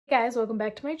Guys, welcome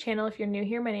back to my channel. If you're new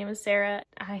here, my name is Sarah.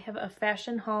 I have a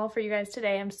fashion haul for you guys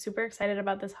today. I'm super excited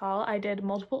about this haul. I did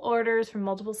multiple orders from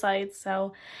multiple sites,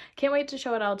 so can't wait to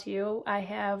show it all to you. I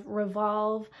have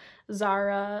Revolve,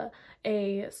 Zara,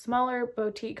 a smaller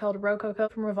boutique called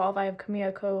ROCOCO. From Revolve, I have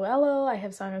Camila Coelho, I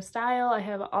have Song of Style, I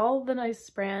have all the nice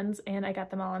brands, and I got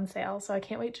them all on sale, so I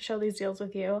can't wait to show these deals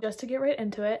with you. Just to get right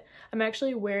into it, I'm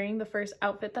actually wearing the first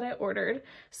outfit that I ordered.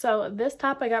 So this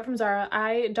top I got from Zara.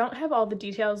 I don't have all the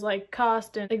details like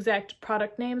cost and exact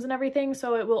product names and everything,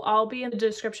 so it will all be in the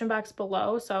description box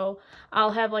below. So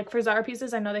I'll have, like, for Zara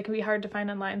pieces, I know they can be hard to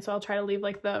find online, so I'll try to leave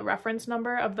like the reference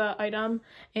number of the item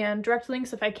and direct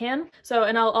links if I can. So,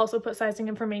 and I'll also put sizing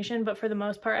information, but for the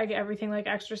most part I get everything like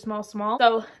extra small.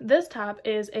 So this top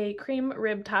is a cream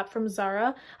rib top from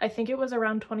Zara. I think it was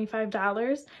around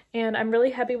 $25, and I'm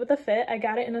really happy with the fit. I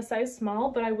got it in a size small,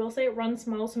 but I will say it runs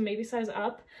small, so maybe size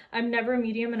up. I'm never a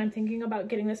medium, and I'm thinking about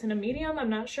getting this in a medium. I'm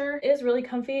not sure. It is really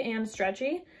comfy and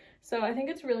stretchy, so I think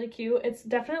it's really cute. It's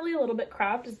definitely a little bit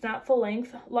cropped. It's not full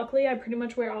length. Luckily, I pretty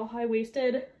much wear all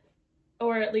high-waisted,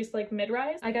 or at least like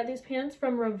mid-rise. I got these pants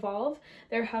from Revolve.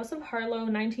 They're House of Harlow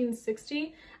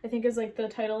 1960, I think is like the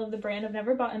title of the brand. I've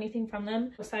never bought anything from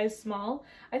them. Size small.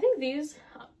 I think these,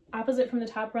 opposite from the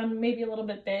top, run maybe a little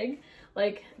bit big.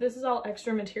 Like, this is all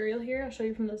extra material here. I'll show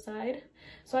you from the side.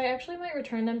 So I actually might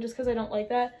return them just because I don't like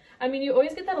that. I mean, you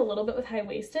always get that a little bit with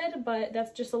high-waisted, but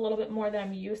that's just a little bit more than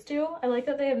I'm used to. I like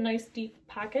that they have nice deep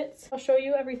pockets. I'll show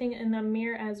you everything in the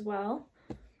mirror as well.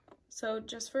 So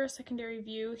just for a secondary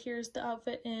view, here's the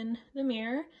outfit in the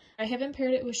mirror. I haven't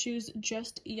paired it with shoes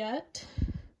just yet,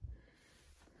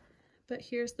 but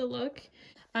here's the look.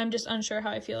 I'm just unsure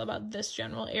how I feel about this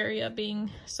general area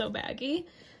being so baggy,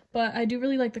 but I do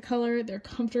really like the color. They're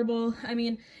comfortable. I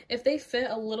mean, if they fit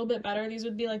a little bit better, these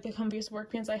would be like the comfiest work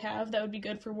pants I have. That would be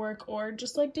good for work or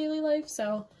just like daily life,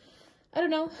 so I don't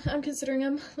know. I'm considering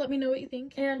them. Let me know what you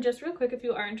think. And just real quick, if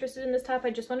you are interested in this top, I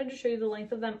just wanted to show you the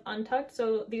length of them untucked.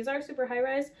 So these are super high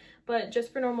rise, but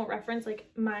just for normal reference, like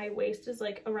my waist is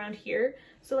like around here.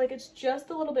 So like it's just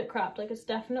a little bit cropped. Like it's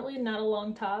definitely not a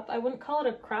long top. I wouldn't call it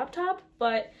a crop top,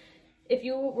 but if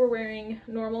you were wearing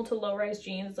normal to low rise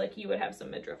jeans, like you would have some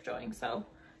midriff showing. So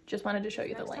just wanted to show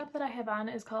you the length. The top that I have on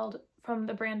is called, from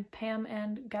the brand Pam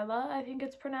and Gela, I think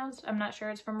it's pronounced. I'm not sure.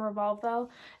 It's from Revolve though.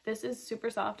 This is super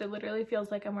soft. It literally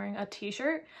feels like I'm wearing a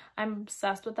t-shirt. I'm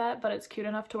obsessed with that, but it's cute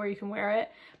enough to where you can wear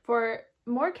it for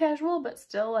more casual, but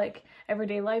still like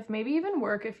everyday life, maybe even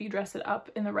work if you dress it up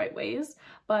in the right ways,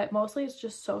 but mostly it's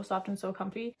just so soft and so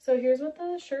comfy. So here's what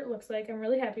the shirt looks like. I'm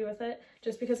really happy with it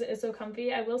just because it is so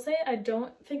comfy. I will say I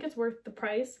don't think it's worth the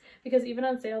price, because even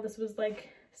on sale this was like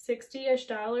 $60-ish,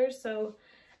 so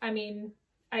I mean,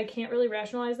 I can't really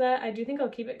rationalize that. I do think I'll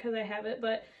keep it because I have it,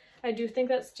 but I do think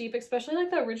that's steep, especially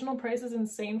like the original price is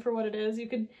insane for what it is. You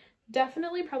could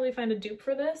definitely probably find a dupe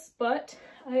for this, but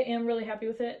I am really happy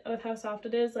with it, with how soft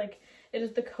it is. Like, it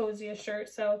is the coziest shirt,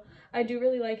 so I do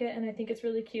really like it, and I think it's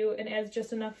really cute and adds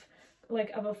just enough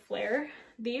like of a flare.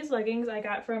 These leggings I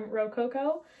got from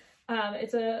ROCOCO.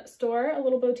 It's a store, a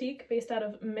little boutique based out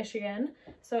of Michigan,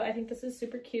 so I think this is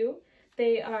super cute.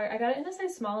 I got it in a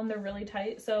size small and they're really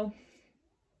tight, so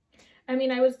I mean,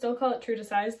 I would still call it true to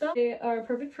size though. They are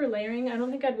perfect for layering. I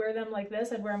don't think I'd wear them like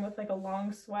this. I'd wear them with like a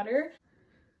long sweater.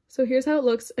 So here's how it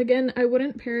looks. Again, I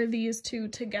wouldn't pair these two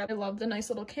together. I love the nice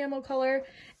little camel color.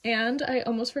 And I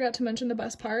almost forgot to mention the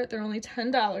best part. They're only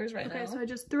 $10 right now. Okay, so I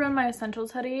just threw on my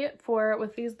essentials hoodie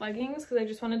with these leggings because I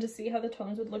just wanted to see how the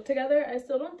tones would look together. I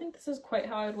still don't think this is quite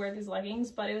how I would wear these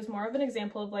leggings, but it was more of an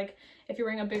example of like if you're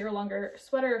wearing a bigger, longer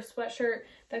sweater or sweatshirt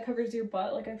that covers your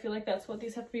butt. Like I feel like that's what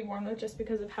these have to be worn with, just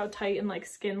because of how tight and like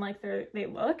skin like they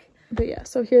look. But yeah,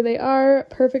 so here they are,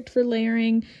 perfect for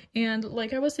layering. And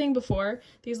like I was saying before,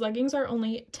 these leggings are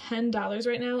only $10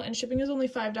 right now, and shipping is only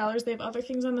 $5. They have other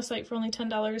things on the site for only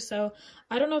 $10, so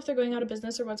I don't know if they're going out of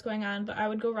business or what's going on, but I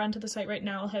would go run to the site right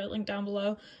now. I'll have it linked down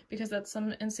below because that's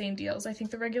some insane deals. I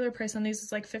think the regular price on these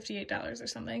is like $58 or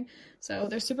something. So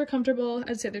they're super comfortable.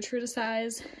 I'd say they're true to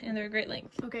size and they're a great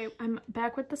length. Okay, I'm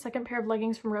back with the second pair of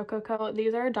leggings from ROCOCO.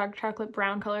 These are a dark chocolate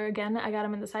brown color. Again, I got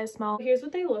them in the size small. Here's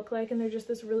what they look like, and they're just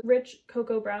this really rich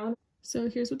cocoa brown. So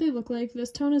here's what they look like.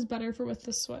 This tone is better for with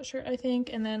the sweatshirt, I think,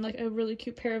 and then like a really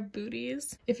cute pair of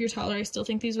booties. If you're taller, I still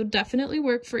think these would definitely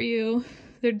work for you.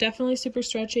 They're definitely super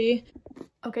stretchy.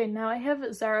 Okay, now I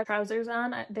have Zara trousers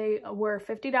on. They were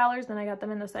 $50 and I got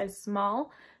them in the size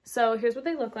small. So here's what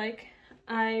they look like.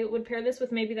 I would pair this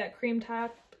with maybe that cream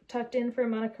top tucked in for a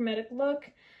monochromatic look.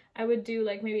 I would do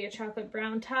like maybe a chocolate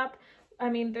brown top.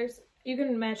 I mean, there's You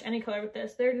can match any color with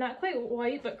this. They're not quite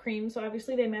white, but cream, so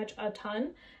obviously they match a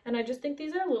ton. And I just think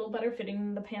these are a little better fitting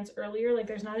than the pants earlier. Like,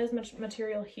 there's not as much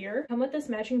material here. Come with this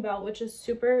matching belt, which is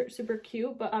super, super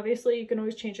cute, but obviously you can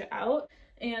always change it out.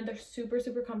 And they're super,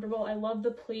 super comfortable. I love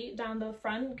the pleat down the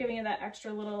front, giving it that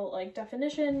extra little, like,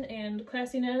 definition and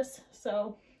classiness.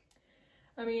 So,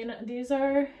 I mean, these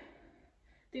are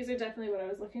definitely what I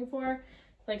was looking for.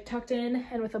 Like, tucked in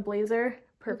and with a blazer.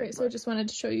 Perfect. Okay, so I just wanted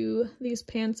to show you these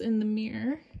pants in the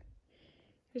mirror.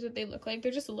 Here's what they look like.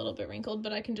 They're just a little bit wrinkled,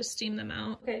 but I can just steam them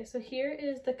out. Okay, so here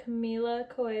is the Camila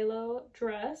Coelho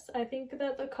dress. I think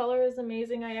that the color is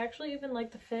amazing. I actually even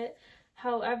like the fit.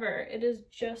 However, it is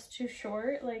just too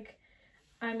short. Like,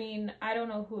 I mean, I don't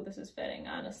know who this is fitting,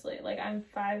 honestly. Like, I'm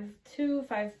 5'2",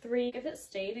 5'3". If it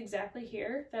stayed exactly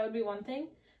here, that would be one thing.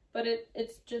 But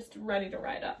it's just ready to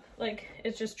ride up. Like,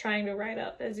 it's just trying to ride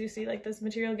up. As you see, like, this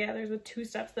material gathers with 2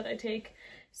 steps that I take.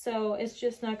 So it's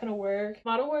just not gonna work.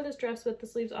 Model wore this dress with the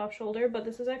sleeves off shoulder, but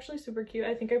this is actually super cute.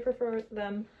 I think I prefer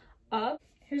them up.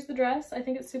 Here's the dress. I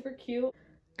think it's super cute.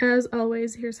 As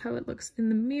always, here's how it looks in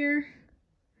the mirror.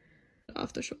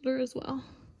 Off the shoulder as well.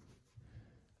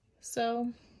 So,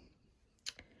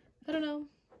 I don't know.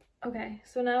 Okay,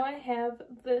 so now I have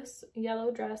this yellow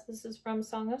dress. This is from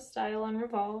Song of Style on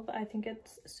Revolve. I think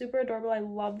it's super adorable. I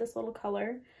love this little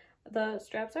color. The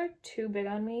straps are too big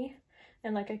on me,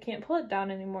 and like I can't pull it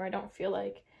down anymore, I don't feel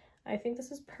like. I think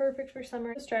this is perfect for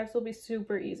summer. The straps will be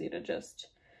super easy to just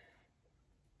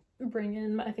bring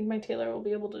in. I think my tailor will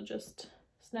be able to just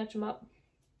snatch them up.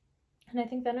 And I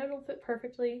think then it'll fit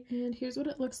perfectly. And here's what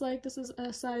it looks like. This is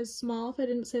a size small, if I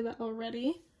didn't say that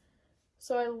already.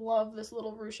 So I love this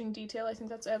little ruching detail. I think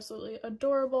that's absolutely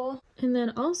adorable. And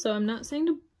then also, I'm not saying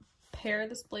to pair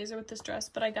this blazer with this dress,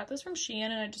 but I got this from Shein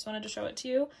and I just wanted to show it to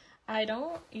you. I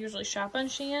don't usually shop on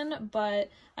Shein, but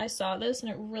I saw this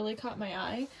and it really caught my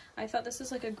eye. I thought this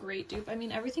is like a great dupe. I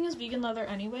mean, everything is vegan leather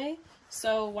anyway,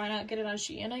 so why not get it on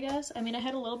Shein, I guess? I mean, I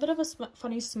had a little bit of a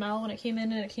funny smell when it came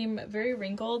in and it came very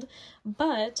wrinkled,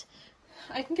 but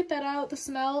I can get that out. The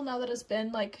smell, now that it's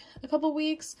been like a couple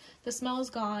weeks, the smell is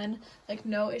gone, like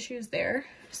no issues there.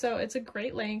 So it's a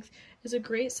great length, it's a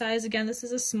great size. Again, this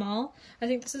is a small. I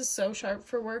think this is so sharp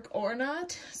for work or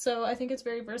not, so I think it's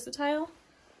very versatile,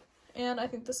 and I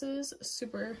think this is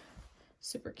super,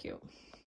 super cute.